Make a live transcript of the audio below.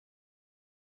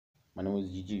My name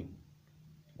is Gigi.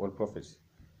 World Prophets.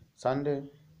 Sunday,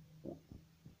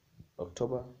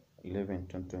 October 11,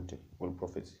 2020. World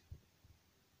Prophets.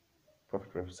 Prophet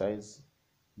prophesies.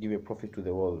 Give a prophet to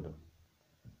the world.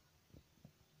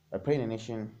 I pray in the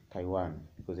nation Taiwan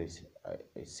because I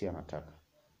see an attack.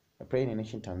 I pray in the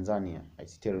nation Tanzania. I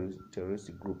see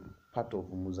terrorist group. Part of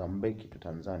Mozambique to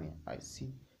Tanzania. I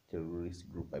see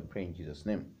terrorist group. I pray in Jesus'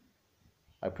 name.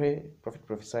 I pray, prophet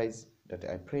prophesies that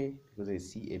I pray because I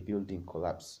see a building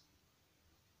collapse.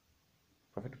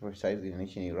 Prophet prophesies in the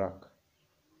nation Iraq.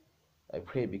 I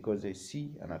pray because I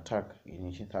see an attack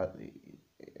in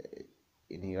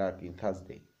Iraq in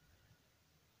Thursday.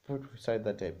 Prophet prophesied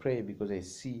that I pray because I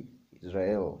see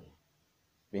Israel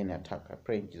being attacked. I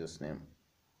pray in Jesus' name.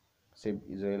 Say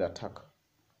Israel attack.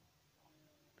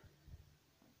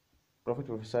 Prophet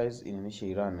prophesies in the nation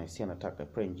Iran. I see an attack. I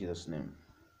pray in Jesus' name.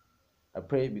 I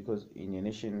pray because in the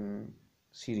nation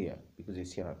Syria because I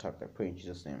see an attack. I pray in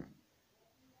Jesus' name.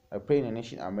 I pray in the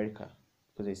nation America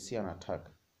because I see an attack.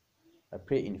 I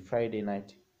pray in Friday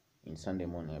night, in Sunday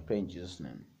morning. I pray in Jesus'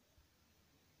 name.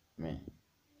 Amen.